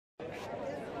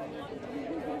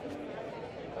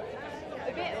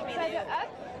A bit further up.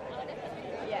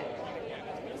 Yeah.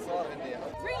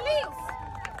 Release!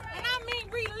 And I mean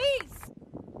release!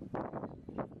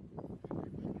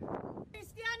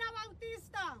 Cristiana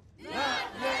Bautista! Not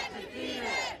yet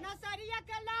defeated! Nazaria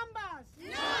Calambas!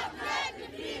 Not yet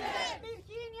defeated!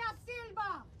 Virginia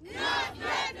Silva! Not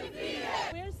yet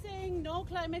defeated! We're saying no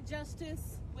climate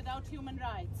justice without human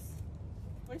rights.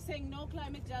 We're saying no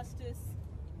climate justice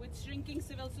with shrinking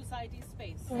civil society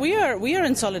space. We are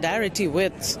in solidarity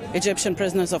with Egyptian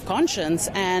prisoners of conscience,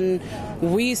 and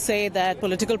we say that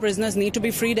political prisoners need to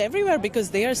be freed everywhere because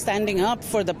they are standing up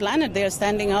for the planet, they are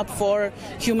standing up for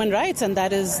human rights, and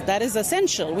that is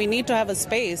essential. We need to have a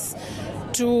space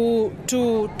to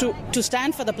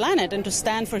stand for the planet and to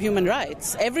stand for human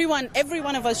rights. Every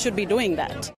one of us should be doing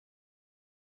that.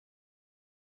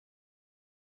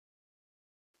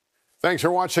 Thanks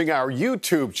for watching our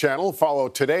YouTube channel. Follow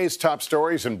today's top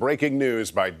stories and breaking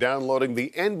news by downloading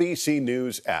the NBC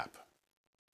News app.